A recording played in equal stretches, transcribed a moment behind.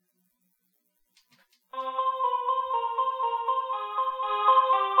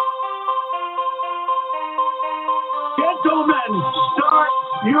gentlemen, start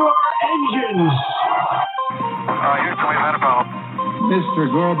your engines. Houston, we've had a problem. Mr.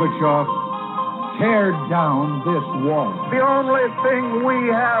 Gorbachev, tear down this wall. The only thing we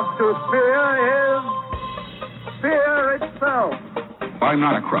have to fear is fear itself. I'm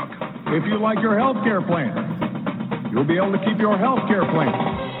not a crook. If you like your health care plan, you'll be able to keep your health care plan.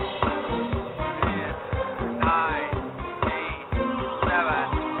 10, 9, 8, 7,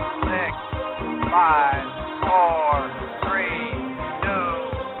 6, 5, 4, 3, 2,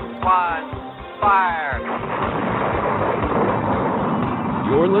 1, fire.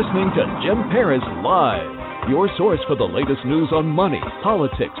 You're listening to Jim Paris Live, your source for the latest news on money,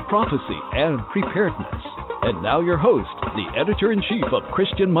 politics, prophecy, and preparedness. And now your host, the editor-in-chief of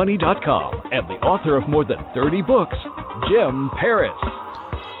ChristianMoney.com and the author of more than 30 books, Jim Paris.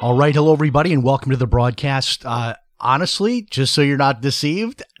 All right, hello everybody, and welcome to the broadcast. Honestly, just so you're not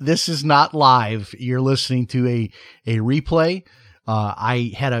deceived, this is not live. You're listening to a replay.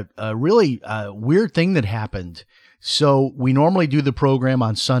 I had a really weird thing that happened. So we normally do the program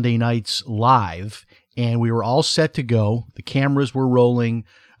on Sunday nights live, and we were all set to go. The cameras were rolling.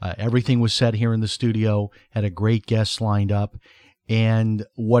 Everything was set here in the studio, had a great guest lined up. And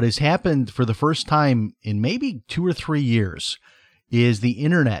what has happened for the first time in maybe 2 or 3 years is the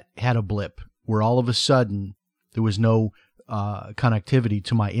internet had a blip where all of a sudden there was no connectivity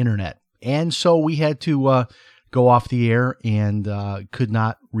to my internet. And so we had to go off the air and could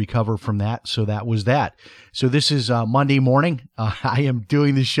not recover from that. So that was that. So this is Monday morning. I am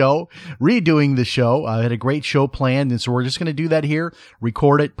doing the show, redoing the show. I had a great show planned, and so we're just going to do that here,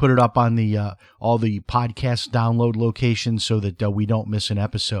 record it, put it up on the all the podcast download locations so that we don't miss an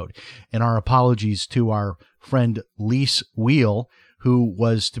episode. And our apologies to our friend Lise Wheel, who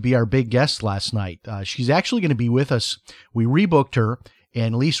was to be our big guest last night. She's actually going to be with us. We rebooked her.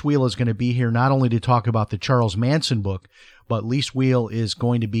 And Lise Wheel is going to be here not only to talk about the Charles Manson book, but Lise Wheel is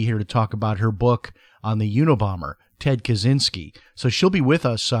going to be here to talk about her book on the Unabomber, Ted Kaczynski. So she'll be with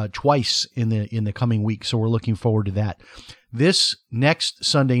us twice in the coming week. So we're looking forward to that. This next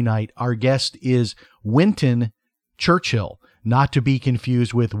Sunday night, our guest is Wynton Churchill, not to be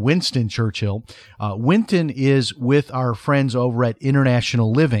confused with Winston Churchill. Wynton is with our friends over at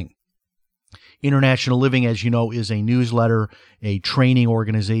International Living. International Living, as you know, is a newsletter, a training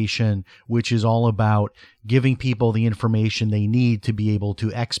organization, which is all about giving people the information they need to be able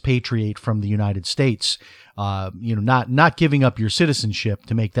to expatriate from the United States. Not giving up your citizenship,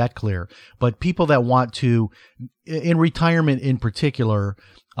 to make that clear, but people that want to, in retirement in particular,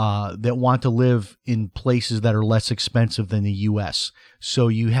 that want to live in places that are less expensive than the U.S. So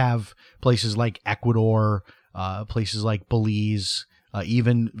you have places like Ecuador, places like Belize,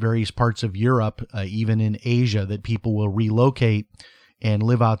 even various parts of Europe, even in Asia, that people will relocate and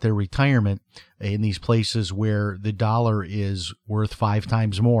live out their retirement in these places where the dollar is worth 5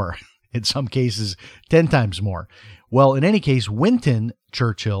 times more, in some cases 10 times more. Well, in any case, Wynton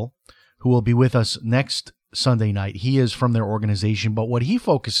Churchill, who will be with us next Sunday night, he is from their organization, but what he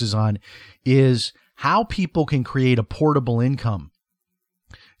focuses on is how people can create a portable income.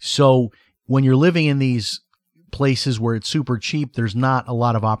 So when you're living in these places where it's super cheap, there's not a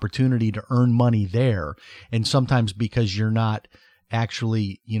lot of opportunity to earn money there. And sometimes because you're not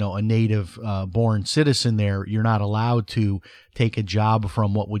actually, a native born citizen there, you're not allowed to take a job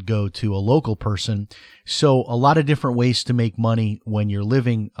from what would go to a local person. So a lot of different ways to make money when you're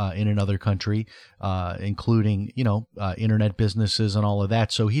living in another country, including, internet businesses and all of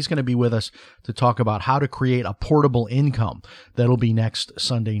that. So he's going to be with us to talk about how to create a portable income. That'll be next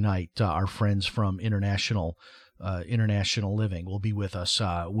Sunday night. Our friends from International Living will be with us,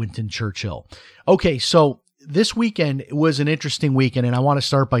 Wynton Churchill. Okay, so this weekend was an interesting weekend, and I want to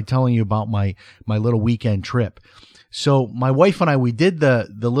start by telling you about my little weekend trip. So my wife and I, we did the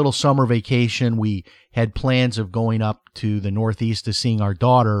little summer vacation. We had plans of going up to the Northeast to seeing our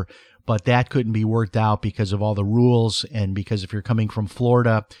daughter, but that couldn't be worked out because of all the rules, and because if you're coming from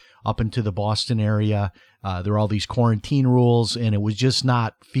Florida up into the Boston area, there are all these quarantine rules, and it was just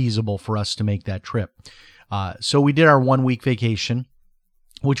not feasible for us to make that trip. So we did our 1-week vacation,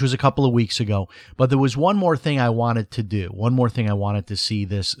 which was a couple of weeks ago. But there was one more thing I wanted to do, one more thing I wanted to see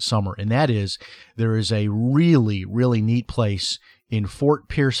this summer, and that is there is a really, really neat place in Fort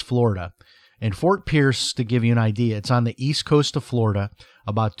Pierce, Florida. And Fort Pierce, to give you an idea, it's on the east coast of Florida,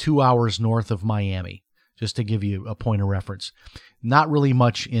 about 2 hours north of Miami. just to give you a point of reference. Not really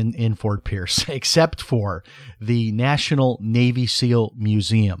much in Fort Pierce, except for the National Navy SEAL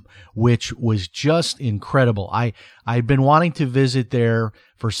Museum, which was just incredible. I've been wanting to visit there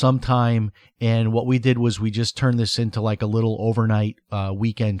for some time, and what we did was we just turned this into like a little overnight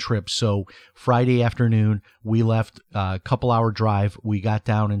weekend trip. So Friday afternoon, we left a couple-hour drive. We got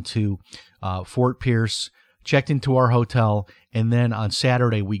down into Fort Pierce, checked into our hotel, and then on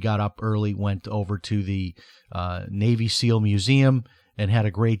Saturday we got up early, went over to the Navy SEAL Museum and had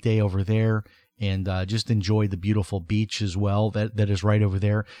a great day over there, and just enjoyed the beautiful beach as well that is right over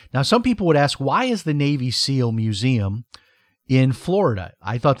there. Now, some people would ask, why is the Navy SEAL Museum in Florida?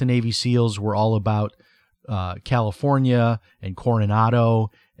 I thought the Navy SEALs were all about California and Coronado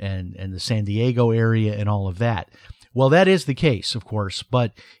and the San Diego area and all of that. Well, that is the case, of course,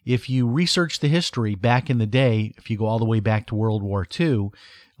 but if you research the history back in the day, if you go all the way back to World War II,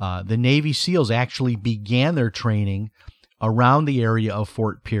 the Navy SEALs actually began their training around the area of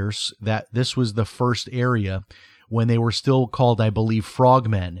Fort Pierce. That this was the first area when they were still called, I believe,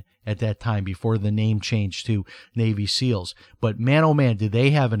 frogmen at that time before the name changed to Navy SEALs. But man, oh man, did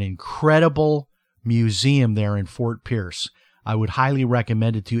they have an incredible museum there in Fort Pierce. I would highly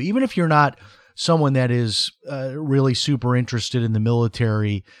recommend it to you, even if you're not someone that is really super interested in the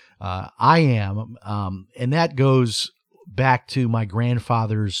military. I am, and that goes back to my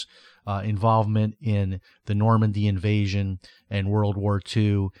grandfather's involvement in the Normandy invasion and World War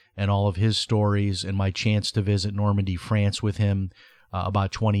II and all of his stories, and my chance to visit Normandy, France with him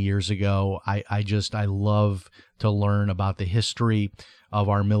about 20 years ago. I love to learn about the history of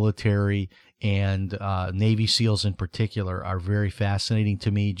our military, and Navy SEALs in particular are very fascinating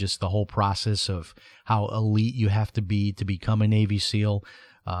to me. Just the whole process of how elite you have to be to become a Navy SEAL.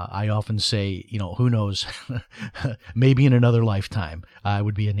 I often say, who knows, maybe in another lifetime, I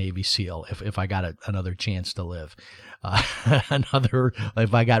would be a Navy SEAL if I got another chance to live.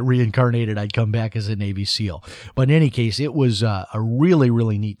 If I got reincarnated, I'd come back as a Navy SEAL. But in any case, it was a really,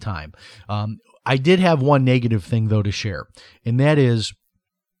 really neat time. I did have one negative thing, though, to share, and that is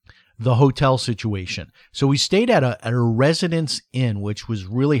the hotel situation. So we stayed at a Residence Inn, which was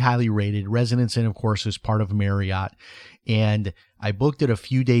really highly rated. Residence Inn, of course, is part of Marriott. And I booked it a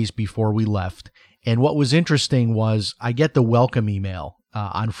few days before we left. And what was interesting was I get the welcome email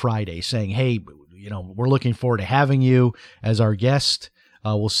on Friday saying, hey, we're looking forward to having you as our guest.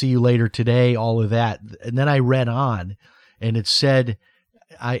 We'll see you later today, all of that. And then I read on, and it said,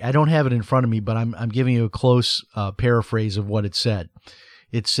 I don't have it in front of me, but I'm giving you a close paraphrase of what it said.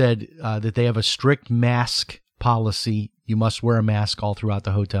 It said that they have a strict mask policy. You must wear a mask all throughout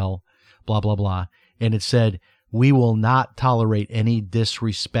the hotel, blah, blah, blah. And it said, we will not tolerate any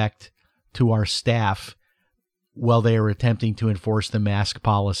disrespect to our staff while they are attempting to enforce the mask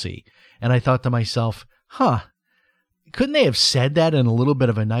policy. And I thought to myself, couldn't they have said that in a little bit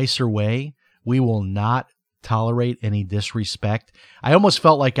of a nicer way? We will not tolerate any disrespect. I almost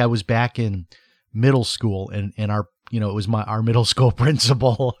felt like I was back in middle school and our it was our middle school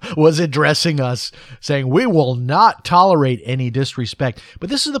principal was addressing us saying, we will not tolerate any disrespect. But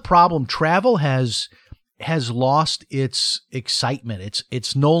this is the problem. Travel has lost its excitement.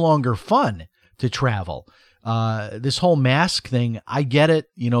 It's no longer fun to travel. This whole mask thing, I get it.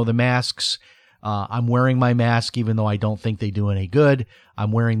 The masks, I'm wearing my mask even though I don't think they do any good.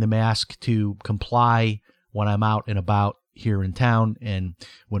 I'm wearing the mask to comply when I'm out and about here in town. And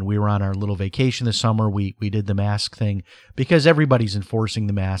when we were on our little vacation this summer, we did the mask thing because everybody's enforcing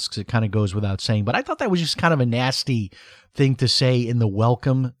the masks. It kind of goes without saying, but I thought that was just kind of a nasty thing to say in the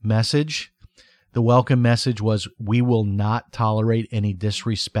welcome message. The welcome message was, we will not tolerate any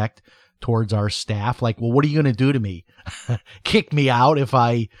disrespect towards our staff. Like, well, what are you going to do to me? Kick me out if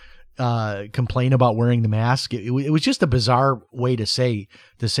I complain about wearing the mask? It was just a bizarre way to say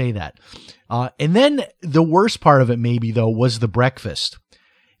that. And then the worst part of it maybe, though, was the breakfast.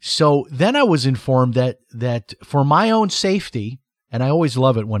 So then I was informed that for my own safety, and I always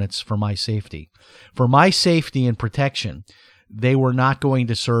love it when it's for my safety and protection, they were not going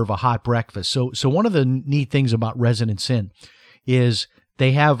to serve a hot breakfast. So one of the neat things about Residence Inn is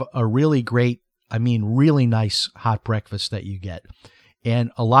they have a really great, really nice hot breakfast that you get.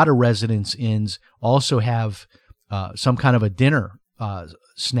 And a lot of Residence Inns also have some kind of a dinner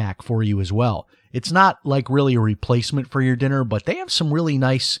snack for you as well. It's not like really a replacement for your dinner, but they have some really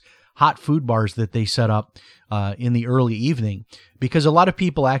nice hot food bars that they set up in the early evening, because a lot of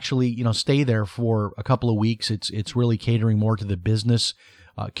people actually, stay there for a couple of weeks. It's really catering more to the business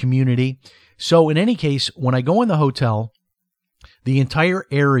community. So in any case, when I go in the hotel, The entire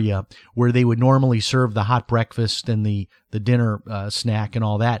area where they would normally serve the hot breakfast and the dinner snack and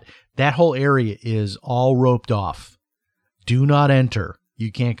all that, that whole area is all roped off. Do not enter.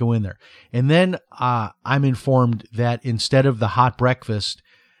 You can't go in there. And then I'm informed that instead of the hot breakfast,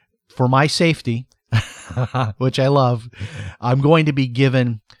 for my safety, which I love, I'm going to be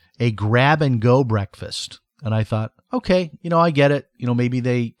given a grab-and-go breakfast. And I thought, okay, I get it. Maybe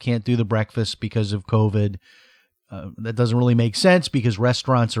they can't do the breakfast because of COVID. That doesn't really make sense because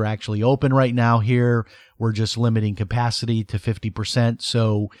restaurants are actually open right now here. We're just limiting capacity to 50%.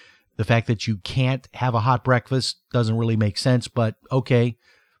 So the fact that you can't have a hot breakfast doesn't really make sense, but okay.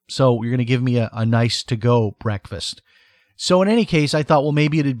 So you're going to give me a nice to-go breakfast. So in any case, I thought, well,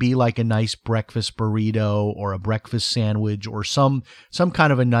 maybe it'd be like a nice breakfast burrito or a breakfast sandwich or some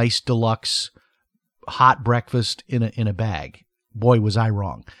kind of a nice deluxe hot breakfast in a bag. Boy, was I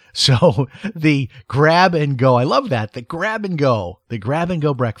wrong. So the grab and go, I love that. The grab and go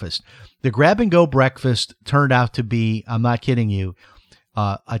breakfast. The grab and go breakfast turned out to be, I'm not kidding you,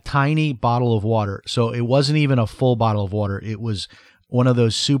 a tiny bottle of water. So it wasn't even a full bottle of water. It was one of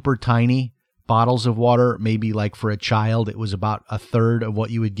those super tiny bottles of water, maybe like for a child. It was about a third of what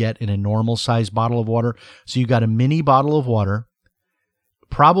you would get in a normal size bottle of water. So you got a mini bottle of water,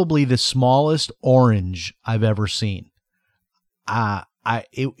 probably the smallest orange I've ever seen.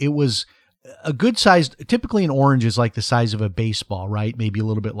 It was a good size. Typically an orange is like the size of a baseball, right? Maybe a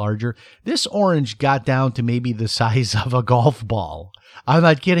little bit larger. This orange got down to maybe the size of a golf ball. I'm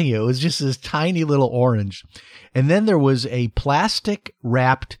not kidding you. It was just this tiny little orange. And then there was a plastic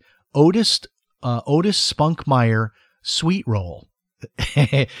wrapped Otis Spunkmeyer sweet roll.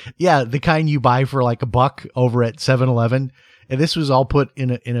 Yeah, the kind you buy for like $1 over at 7-Eleven. And this was all put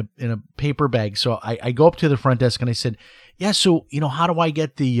in a paper bag. So I go up to the front desk and I said, yeah, so, how do I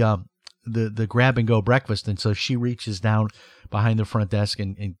get the grab and go breakfast? And so she reaches down behind the front desk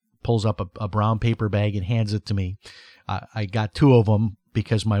and pulls up a brown paper bag and hands it to me. I got 2 of them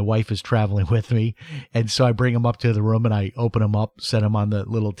because my wife is traveling with me. And so I bring them up to the room and I open them up, set them on the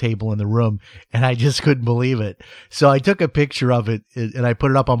little table in the room, and I just couldn't believe it. So I took a picture of it and I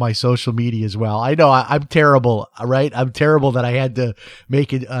put it up on my social media as well. I know I'm terrible, right? I'm terrible that I had to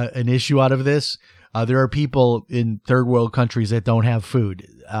make it an issue out of this. There are people in third world countries that don't have food.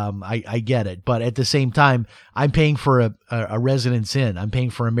 I get it. But at the same time, I'm paying for a Residence Inn. I'm paying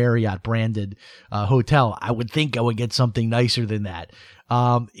for a Marriott branded hotel. I would think I would get something nicer than that.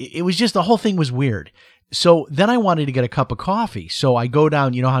 It was just, the whole thing was weird. So then I wanted to get a cup of coffee. So I go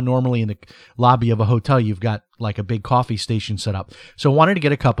down, how normally in the lobby of a hotel, you've got like a big coffee station set up. So I wanted to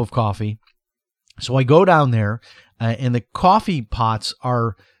get a cup of coffee. So I go down there and the coffee pots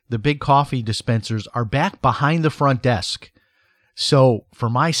the big coffee dispensers are back behind the front desk. So for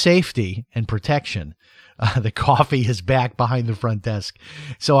my safety and protection, the coffee is back behind the front desk.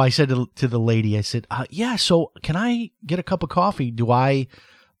 So I said to the lady, I said, yeah, so can I get a cup of coffee? Do I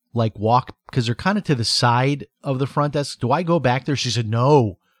like walk? Because they're kind of to the side of the front desk. Do I go back there? She said,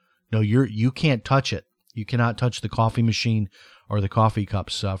 no, you can't touch it. You cannot touch the coffee machine or the coffee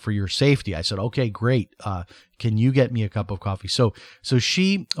cups for your safety. I said, okay, great. Can you get me a cup of coffee? So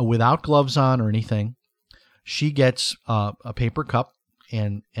she, without gloves on or anything, she gets a paper cup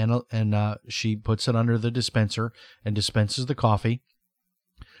and she puts it under the dispenser and dispenses the coffee,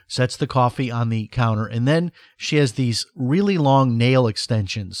 sets the coffee on the counter, and then she has these really long nail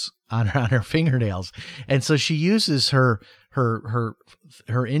extensions on her fingernails. And so she uses her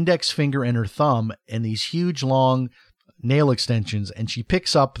index finger and her thumb and these huge long nail extensions, and she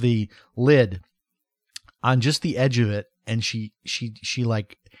picks up the lid on just the edge of it, and she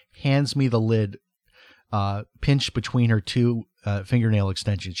like hands me the lid pinched between her 2 fingernail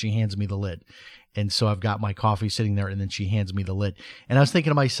extensions. She hands me the lid, and so I've got my coffee sitting there, and then she hands me the lid. And I was thinking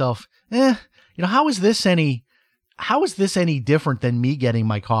to myself, how is this any different than me getting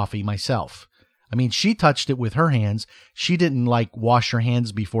my coffee myself? I mean, she touched it with her hands. She didn't like wash her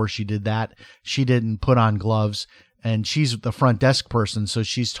hands before she did that. She didn't put on gloves. And she's the front desk person, so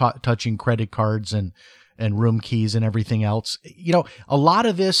she's touching credit cards and room keys and everything else. A lot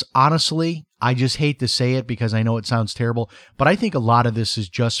of this, honestly, I just hate to say it because I know it sounds terrible, but I think a lot of this is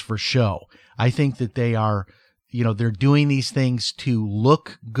just for show. I think that they are, they're doing these things to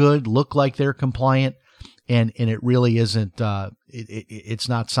look good, look like they're compliant, and it really isn't. It's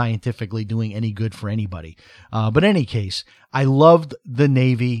not scientifically doing any good for anybody. But in any case, I loved the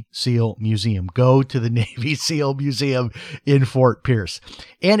Navy SEAL Museum. Go to the Navy SEAL Museum in Fort Pierce.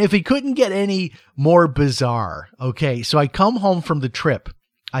 And if it couldn't get any more bizarre, okay, so I come home from the trip.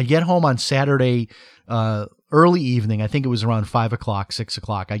 I get home on Saturday early evening. I think it was around 5 o'clock, 6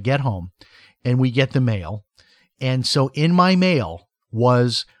 o'clock. I get home and we get the mail. And so in my mail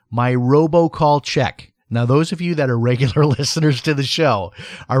was my robocall check. Now, those of you that are regular listeners to the show,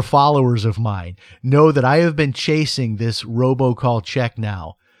 are followers of mine, know that I have been chasing this robocall check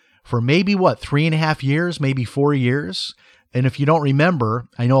now for maybe 3.5 years, maybe 4 years. And if you don't remember,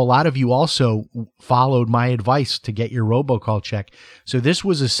 I know a lot of you also followed my advice to get your robocall check. So this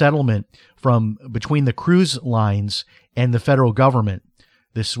was a settlement from between the cruise lines and the federal government.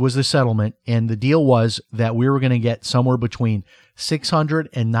 This was the settlement, and the deal was that we were going to get somewhere between $600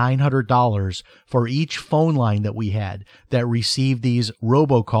 and $900 for each phone line that we had that received these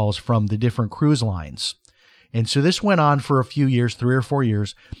robocalls from the different cruise lines. And so this went on for a few years, 3 or 4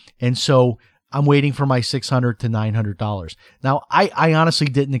 years. And so I'm waiting for my $600 to $900. Now, I honestly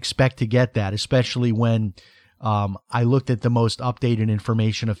didn't expect to get that, especially when I looked at the most updated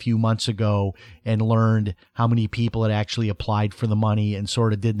information a few months ago and learned how many people had actually applied for the money and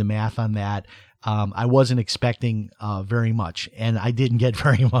sort of did the math on that. I wasn't expecting very much, and I didn't get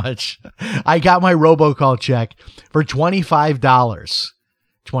very much. I got my robocall check for $25.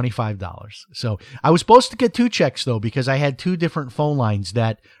 $25. So I was supposed to get 2 checks, though, because I had 2 different phone lines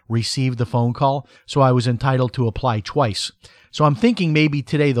that received the phone call. So I was entitled to apply twice. So I'm thinking maybe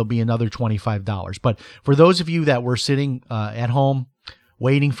today there'll be another $25. But for those of you that were sitting at home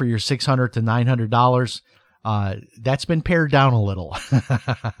waiting for your $600 to $900, that's been pared down a little.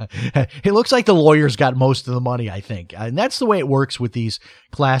 It looks like the lawyers got most of the money, I think. And that's the way it works with these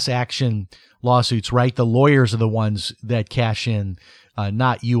class action lawsuits, right? The lawyers are the ones that cash in,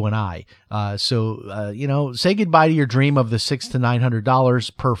 not you and I. So say goodbye to your dream of the $600 to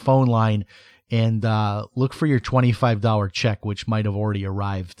 $900 per phone line, and look for your $25 check, which might have already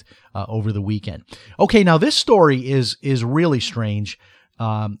arrived over the weekend. Okay, now this story is really strange.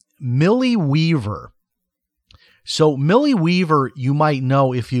 Millie Weaver. So Millie Weaver, you might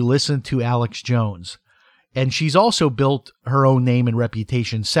know if you listen to Alex Jones. And she's also built her own name and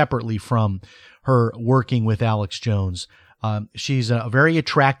reputation separately from her working with Alex Jones. She's a very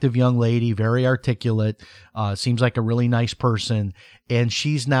attractive young lady, very articulate, seems like a really nice person. And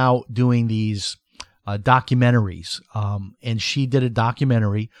she's now doing these documentaries. And she did a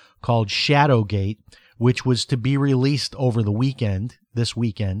documentary called Shadowgate, which was to be released over the weekend, this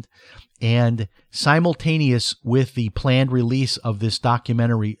weekend. And simultaneous with the planned release of this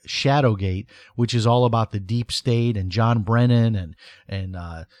documentary, Shadowgate, which is all about the deep state and John Brennan and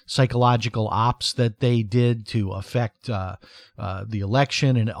psychological ops that they did to affect the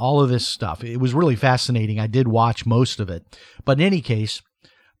election and all of this stuff. It was really fascinating. I did watch most of it. But in any case,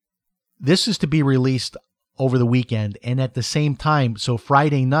 this is to be released over the weekend. And at the same time, so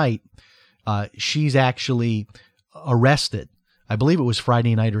Friday night, she's actually arrested. I believe it was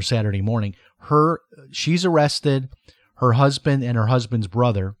Friday night or Saturday morning. She's arrested. Her husband and her husband's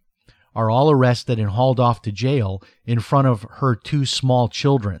brother are all arrested and hauled off to jail in front of her 2 small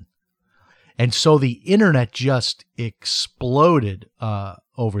children. And so the internet just exploded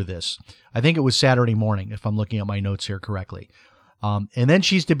over this. I think it was Saturday morning, if I'm looking at my notes here correctly. And then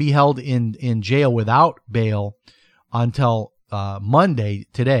she's to be held in jail without bail until Monday,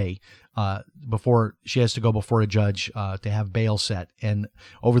 today, before she has to go before a judge to have bail set. And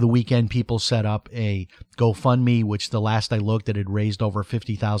over the weekend, people set up a GoFundMe, which the last I looked at had raised over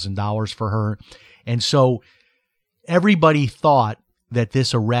 $50,000 for her. And so everybody thought that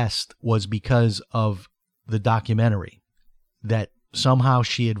this arrest was because of the documentary, that somehow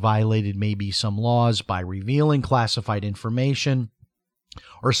she had violated maybe some laws by revealing classified information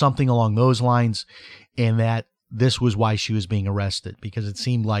or something along those lines, and that this was why she was being arrested, because it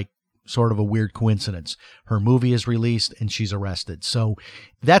seemed like sort of a weird coincidence. Her movie is released and she's arrested. So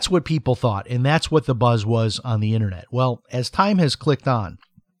that's what people thought, and that's what the buzz was on the internet. Well, as time has clicked on,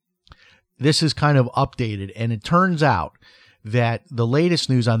 this is kind of updated, and it turns out that the latest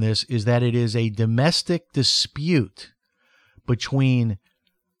news on this is that it is a domestic dispute between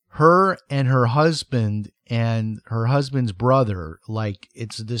her and her husband and her husband's brother. Like,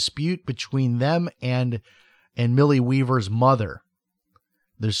 it's a dispute between them and Millie Weaver's mother.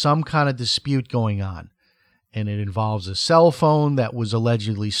 There's some kind of dispute going on, and it involves a cell phone that was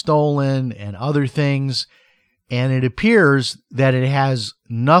allegedly stolen and other things. And it appears that it has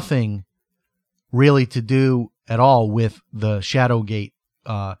nothing really to do at all with the Shadowgate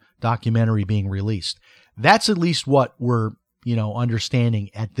documentary being released. That's at least what we're,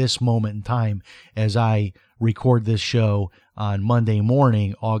 understanding at this moment in time as I record this show on Monday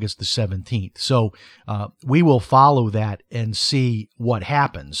morning, August the 17th. So we will follow that and see what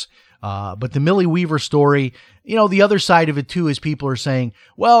happens. But the Millie Weaver story, the other side of it too is people are saying,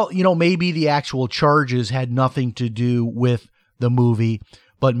 well, maybe the actual charges had nothing to do with the movie,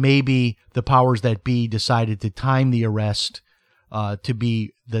 but maybe the powers that be decided to time the arrest to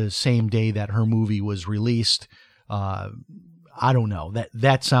be the same day that her movie was released. I don't know.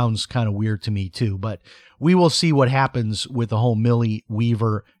 That sounds kind of weird to me too, but we will see what happens with the whole Millie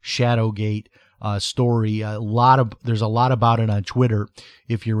Weaver Shadowgate story. There's a lot about it on Twitter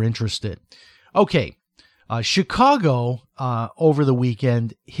if you're interested. Okay. Chicago over the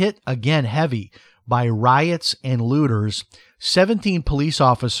weekend hit again heavy by riots and looters, 17 police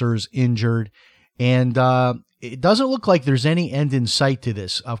officers injured, and it doesn't look like there's any end in sight to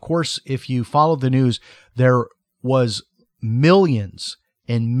this. Of course, if you follow the news, there was millions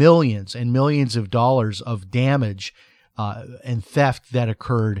and millions and millions of dollars of damage and theft that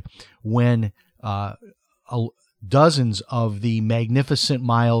occurred when dozens of the Magnificent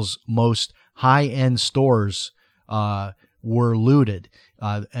Mile's most high-end stores were looted.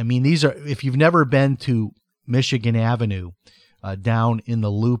 I mean, these are, if you've never been to Michigan Avenue down in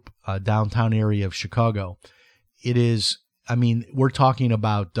the Loop downtown area of Chicago, it is, I mean, we're talking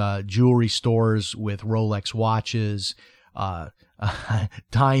about jewelry stores with Rolex watches,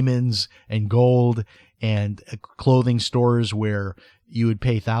 diamonds and gold, and clothing stores where you would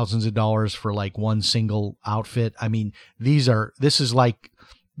pay thousands of dollars for like one single outfit. I mean, this is like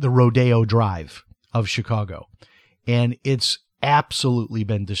the Rodeo Drive of Chicago, and it's absolutely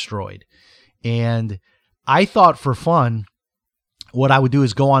been destroyed. And I thought for fun, what I would do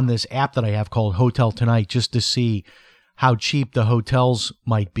is go on this app that I have called Hotel Tonight just to see how cheap the hotels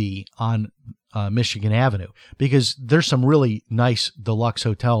might be on Michigan Avenue, because there's some really nice deluxe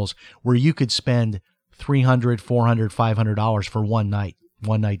hotels where you could spend $300, $400, $500 for one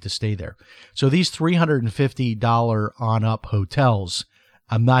night to stay there. So these $350 on up hotels,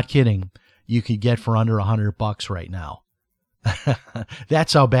 I'm not kidding, you could get for under $100 right now.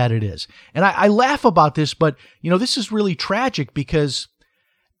 That's how bad it is. And I laugh about this, but this is really tragic, because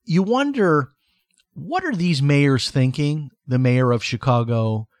you wonder, what are these mayors thinking? The mayor of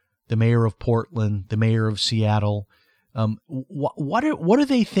Chicago, the mayor of Portland, the mayor of Seattle. What do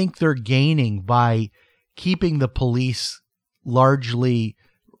they think they're gaining by keeping the police largely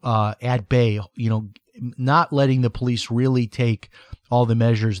at bay? Not letting the police really take all the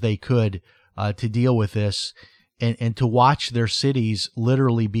measures they could to deal with this, and to watch their cities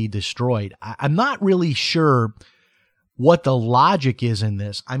literally be destroyed. I'm not really sure what the logic is in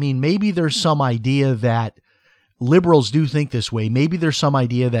this. I mean, maybe there's some idea that liberals do think this way. Maybe there's some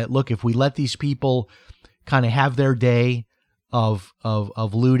idea that, look, if we let these people kind of have their day of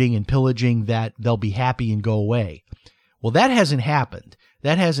looting and pillaging, that they'll be happy and go away. Well, that hasn't happened.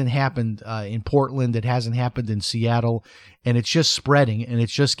 That hasn't happened in Portland. It hasn't happened in Seattle, and it's just spreading, and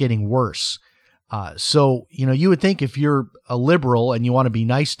it's just getting worse. So, you would think if you're a liberal and you want to be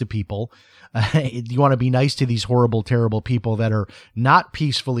nice to people, you want to be nice to these horrible, terrible people that are not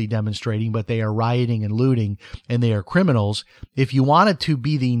peacefully demonstrating, but they are rioting and looting, and they are criminals. If you wanted to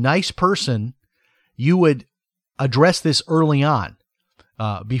be the nice person, you would address this early on,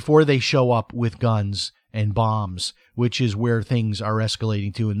 before they show up with guns and bombs, which is where things are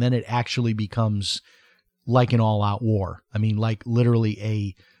escalating to. And then it actually becomes like an all-out war. I mean, like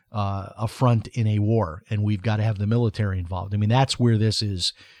literally a front in a war, and we've got to have the military involved. I mean, that's where this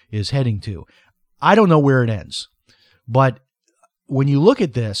is heading to. I don't know where it ends, but when you look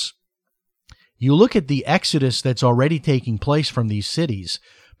at this, you look at the exodus that's already taking place from these cities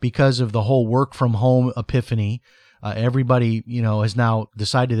because of the whole work from home epiphany. Everybody, has now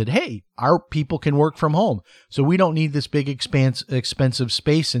decided that, hey, our people can work from home, so we don't need this big expensive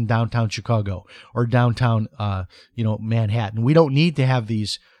space in downtown Chicago or downtown, Manhattan. We don't need to have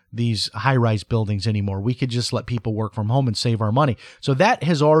these high-rise buildings anymore. We could just let people work from home and save our money. So that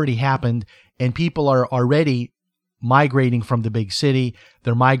has already happened, and people are already migrating from the big city.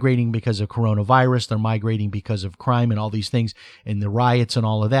 They're migrating because of coronavirus. They're migrating because of crime and all these things and the riots and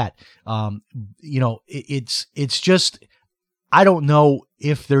all of that. It's just, I don't know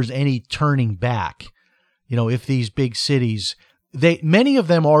if there's any turning back. If these big cities, many of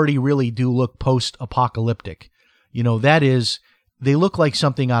them already really do look post-apocalyptic. That is, they look like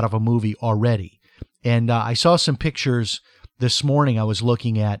something out of a movie already. And I saw some pictures this morning I was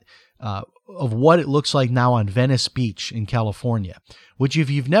looking at of what it looks like now on Venice Beach in California, which, if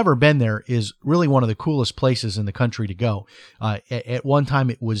you've never been there, is really one of the coolest places in the country to go. At one time,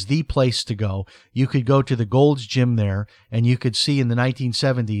 it was the place to go. You could go to the Gold's Gym there, and you could see in the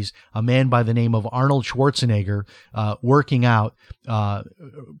 1970s a man by the name of Arnold Schwarzenegger working out,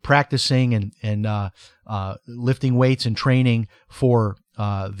 practicing and lifting weights and training for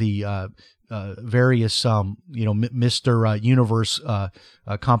the various, Mr. Universe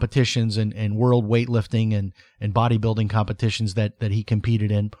competitions and world weightlifting and bodybuilding competitions that he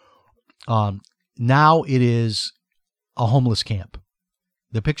competed in. Now it is a homeless camp.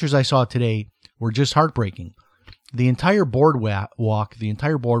 The pictures I saw today were just heartbreaking. The entire boardwalk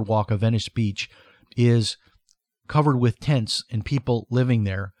of Venice Beach is covered with tents and people living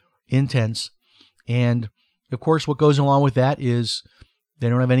there in tents. And of course, what goes along with that is they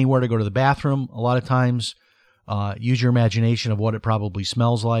don't have anywhere to go to the bathroom. A lot of times, use your imagination of what it probably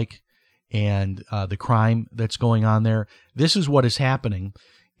smells like and the crime that's going on there. This is what is happening.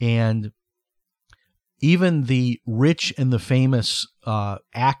 And even the rich and the famous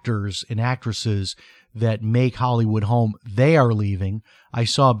actors and actresses that make Hollywood home, they are leaving. I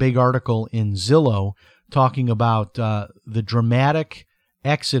saw a big article in Zillow talking about the dramatic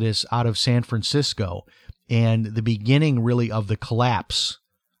exodus out of San Francisco and the beginning really of the collapse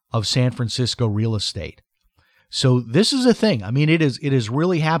of San Francisco real estate. So this is a thing. I mean, it is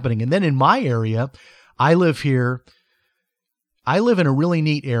really happening. And then in my area, I live in a really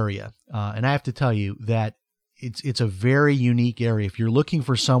neat area. And I have to tell you that it's a very unique area. If you're looking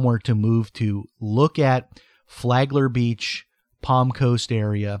for somewhere to move to, look at Flagler Beach, Palm Coast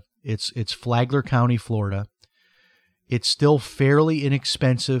area. It's Flagler County, Florida. It's still fairly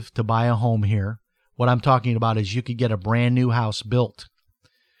inexpensive to buy a home here. What I'm talking about is you could get a brand new house built,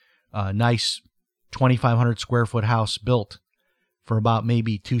 a nice 2,500 square foot house built for about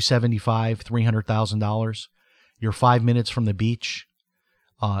maybe $275,000, $300,000. You're 5 minutes from the beach.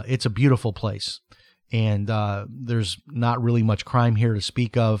 It's a beautiful place. And there's not really much crime here to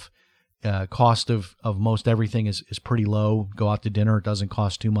speak of. Cost of most everything is pretty low. Go out to dinner. It doesn't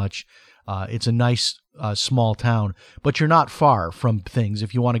cost too much. It's a nice small town, but you're not far from things.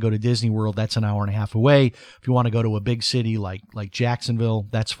 If you want to go to Disney World, that's an hour and a half away. If you want to go to a big city like Jacksonville,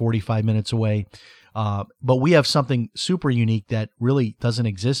 that's 45 minutes away. But we have something super unique that really doesn't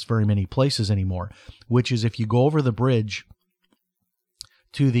exist very many places anymore, which is if you go over the bridge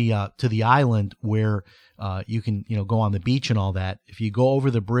to the island where you can go on the beach and all that. If you go over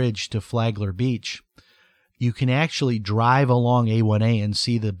the bridge to Flagler Beach, you can actually drive along A1A and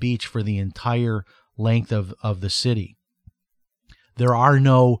see the beach for the entire length of the city. There are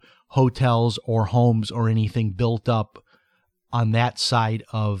no hotels or homes or anything built up on that side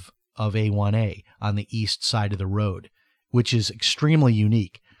of A1A, on the east side of the road, which is extremely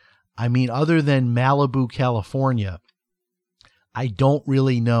unique. I mean, other than Malibu, California, I don't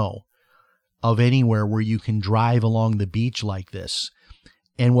really know of anywhere where you can drive along the beach like this.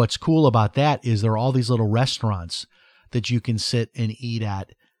 And what's cool about that is there are all these little restaurants that you can sit and eat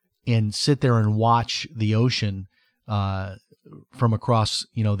at and sit there and watch the ocean from across,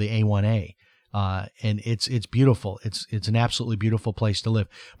 the A1A. And it's beautiful. It's an absolutely beautiful place to live.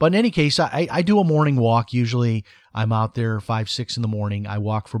 But in any case, I do a morning walk. Usually I'm out there 5, 6 in the morning. I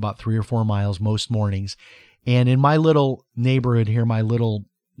walk for about 3 or 4 miles most mornings. And in my little neighborhood here, my little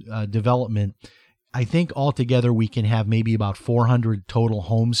development, I think altogether we can have maybe about 400 total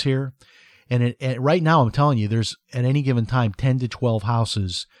homes here. And right now, I'm telling you, there's at any given time 10 to 12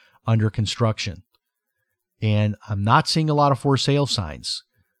 houses under construction. And I'm not seeing a lot of for sale signs.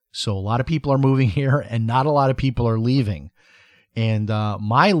 So a lot of people are moving here and not a lot of people are leaving. And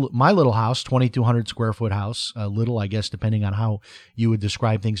my little house, 2,200 square foot house, little, I guess, depending on how you would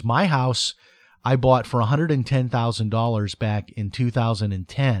describe things. My house, I bought for $110,000 back in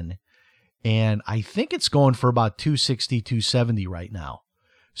 2010. And I think it's going for about $260,000, $270,000 right now.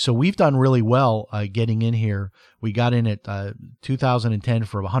 So we've done really well getting in here. We got in at 2010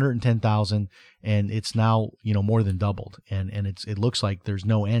 for $110,000, and it's now more than doubled. And it looks like there's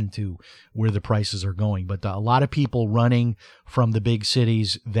no end to where the prices are going. But a lot of people running from the big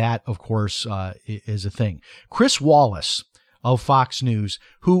cities. That, of course, is a thing. Chris Wallace of Fox News,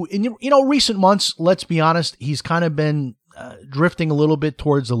 who in recent months, let's be honest, he's kind of been drifting a little bit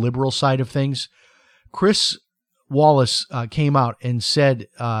towards the liberal side of things. Chris Wallace came out and said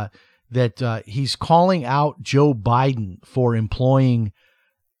that he's calling out Joe Biden for employing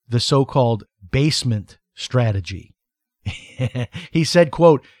the so-called basement strategy. He said,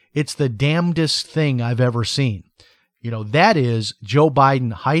 quote, "It's the damnedest thing I've ever seen." That is Joe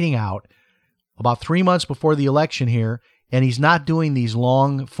Biden hiding out about 3 months before the election here, and he's not doing these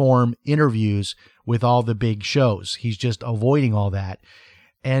long-form interviews with all the big shows. He's just avoiding all that.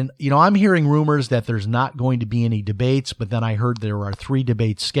 And, I'm hearing rumors that there's not going to be any debates, but then I heard there are 3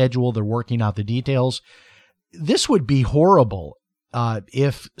 debates scheduled. They're working out the details. This would be horrible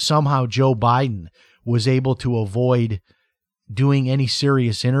if somehow Joe Biden was able to avoid doing any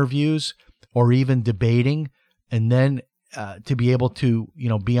serious interviews or even debating, and then to be able to,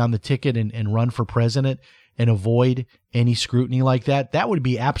 be on the ticket and run for president and avoid any scrutiny like that. That would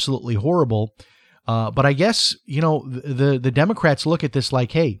be absolutely horrible. But I guess, the Democrats look at this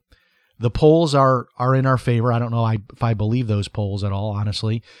like, hey, the polls are in our favor. I don't know if I believe those polls at all,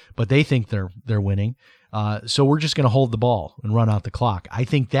 honestly, but they think they're winning. So we're just going to hold the ball and run out the clock. I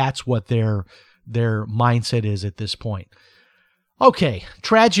think that's what their mindset is at this point. Okay,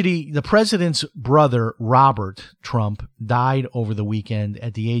 tragedy. The president's brother, Robert Trump, died over the weekend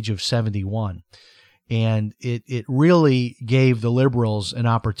at the age of 71. And it really gave the liberals an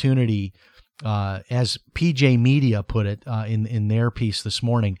opportunity, as PJ Media put it in their piece this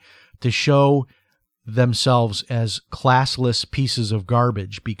morning, to show themselves as classless pieces of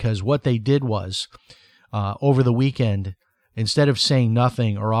garbage, because what they did was, over the weekend, instead of saying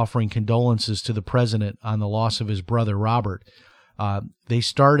nothing or offering condolences to the president on the loss of his brother, Robert, they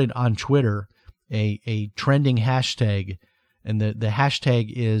started on Twitter a trending hashtag, and the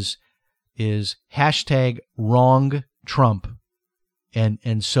hashtag is hashtag wrong Trump.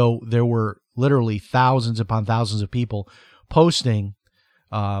 And so there were literally thousands upon thousands of people posting,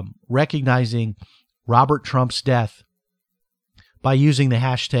 recognizing Robert Trump's death by using the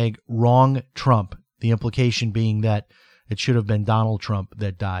hashtag wrong Trump, the implication being that it should have been Donald Trump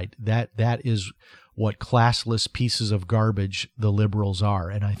that died. That is what classless pieces of garbage the liberals are.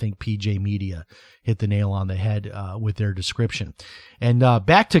 And I think PJ Media hit the nail on the head with their description. And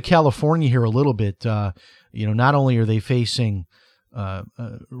back to California here a little bit. Not only are they facing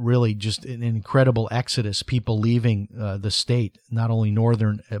really just an incredible exodus, people leaving the state, not only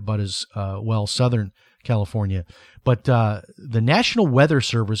northern, but as well southern California, but the National Weather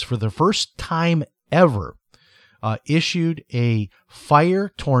Service, for the first time ever, issued a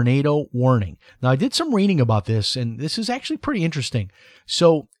fire tornado warning. Now, I did some reading about this, and this is actually pretty interesting.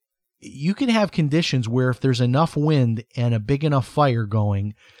 So you can have conditions where if there's enough wind and a big enough fire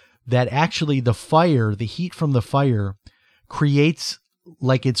going, that actually the heat from the fire creates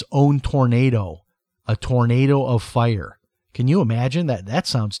like its own tornado, a tornado of fire. Can you imagine that? That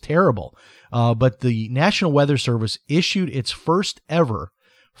sounds terrible. But the National Weather Service issued its first ever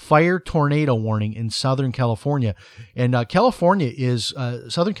fire tornado warning in Southern California. And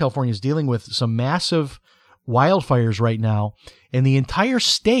Southern California is dealing with some massive wildfires right now. And the entire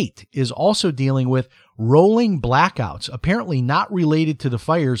state is also dealing with rolling blackouts, apparently not related to the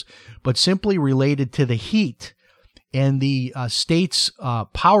fires, but simply related to the heat and the state's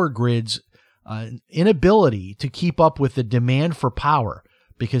power grids inability to keep up with the demand for power,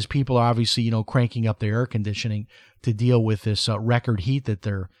 because people are obviously, cranking up their air conditioning to deal with this record heat that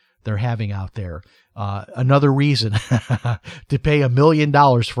they're having out there. Another reason to pay $1 million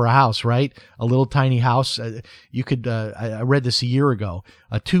for a house, right? A little tiny house. You could. I read this a year ago.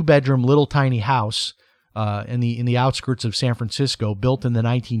 A 2-bedroom little tiny house in the outskirts of San Francisco, built in the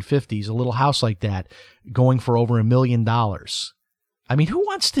 1950s. A little house like that, going for over $1 million. I mean, who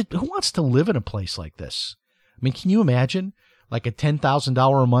wants to live in a place like this? I mean, can you imagine like a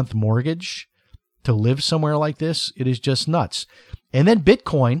 $10,000 a month mortgage to live somewhere like this? It is just nuts. And then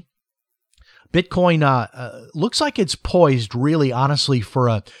Bitcoin looks like it's poised, really, honestly, for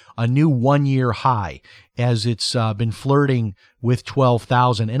a new 1-year high, as it's been flirting with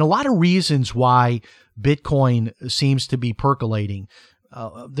 12,000. And a lot of reasons why Bitcoin seems to be percolating.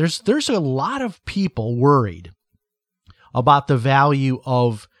 There's a lot of people worried about the value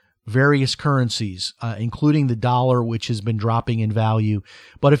of various currencies, including the dollar, which has been dropping in value.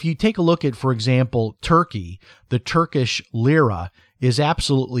 But if you take a look at, for example, Turkey, the Turkish lira is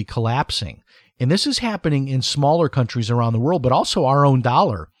absolutely collapsing. And this is happening in smaller countries around the world, but also our own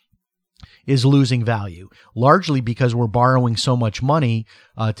dollar is losing value, largely because we're borrowing so much money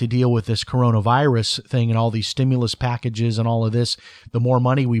to deal with this coronavirus thing and all these stimulus packages and all of this. The more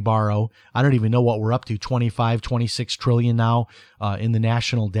money we borrow, I don't even know what we're up to, 25, 26 trillion now in the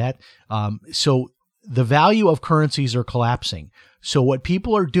national debt. So the value of currencies are collapsing. So what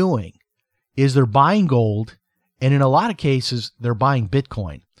people are doing is they're buying gold, and in a lot of cases, they're buying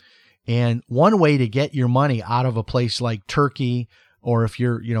Bitcoin. And one way to get your money out of a place like Turkey, or if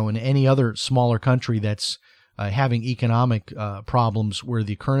you're, in any other smaller country that's having economic problems where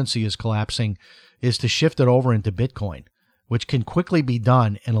the currency is collapsing, is to shift it over into Bitcoin, which can quickly be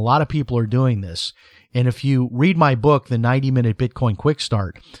done. And a lot of people are doing this. And if you read my book, The 90-Minute Bitcoin Quick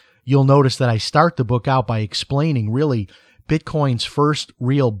Start, you'll notice that I start the book out by explaining really Bitcoin's first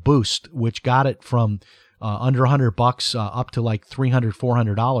real boost, which got it from under $100 up to like $300,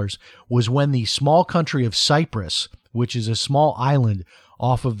 $400, was when the small country of Cyprus, which is a small island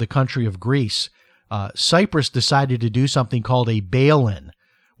off of the country of Greece, Cyprus decided to do something called a bail-in,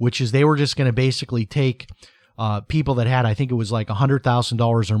 which is they were just going to basically take people that had, I think it was like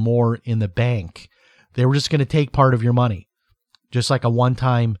 $100,000 or more in the bank. They were just going to take part of your money, just like a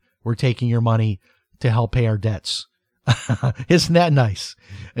one-time, we're taking your money to help pay our debts. Isn't that nice?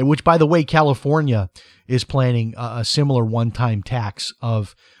 And which, by the way, California is planning a similar one-time tax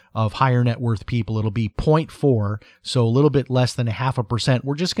of higher net worth people. It'll be 0.4, so a little bit less than 0.5%.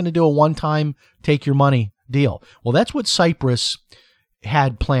 We're just going to do a one-time take your money deal. Well, that's what Cyprus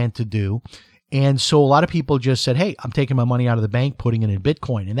had planned to do. And so a lot of people just said, hey, I'm taking my money out of the bank, putting it in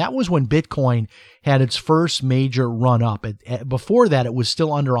Bitcoin. And that was when Bitcoin had its first major run up. Before that, it was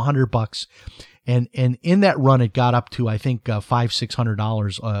still under $100. And in that run, it got up to, I think,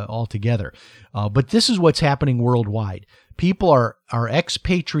 $500-600 altogether. But this is what's happening worldwide. People are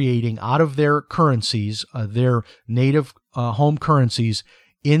expatriating out of their currencies, their native home currencies,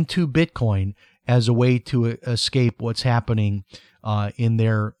 into Bitcoin as a way to escape what's happening in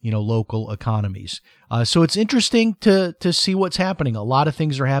their local economies. So it's interesting to see what's happening. A lot of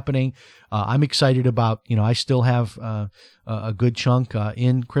things are happening. I'm excited about, I still have a good chunk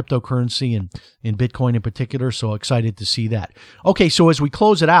in cryptocurrency and in Bitcoin in particular. So excited to see that. Okay, so as we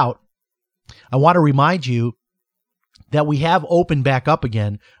close it out, I want to remind you that we have opened back up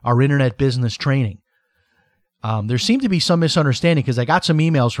again our internet business training. There seemed to be some misunderstanding because I got some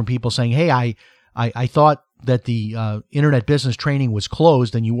emails from people saying, hey, I thought that the internet business training was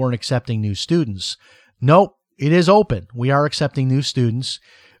closed and you weren't accepting new students. Nope, it is open. We are accepting new students.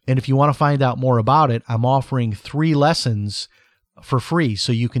 And if you want to find out more about it, I'm offering 3 lessons for free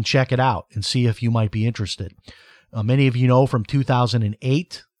so you can check it out and see if you might be interested. Many of you know from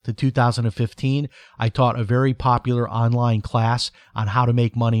 2008 to 2015, I taught a very popular online class on how to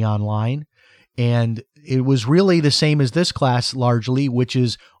make money online. And it was really the same as this class largely, which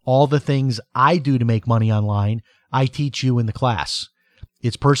is all the things I do to make money online, I teach you in the class.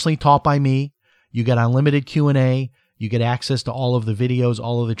 It's personally taught by me. You get unlimited Q&A. You get access to all of the videos,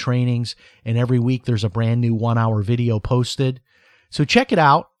 all of the trainings, and every week there's a brand new 1-hour video posted. So check it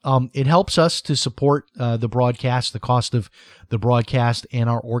out. It helps us to support the broadcast, the cost of the broadcast, and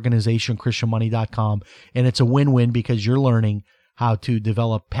our organization, ChristianMoney.com. And it's a win-win because you're learning how to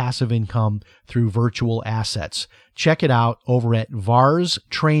develop passive income through virtual assets. Check it out over at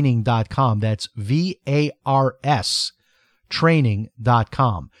varstraining.com. That's VARS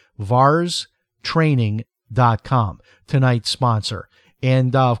training.com. varstraining.com, tonight's sponsor.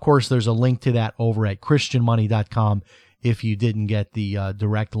 And of course, there's a link to that over at christianmoney.com if you didn't get the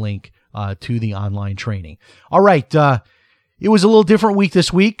direct link to the online training. All right. It was a little different week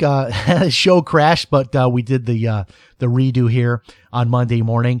this week. The show crashed, but we did the redo here on Monday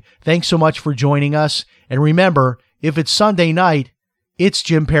morning. Thanks so much for joining us. And remember, if it's Sunday night, it's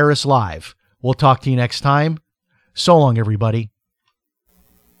Jim Paris Live. We'll talk to you next time. So long, everybody.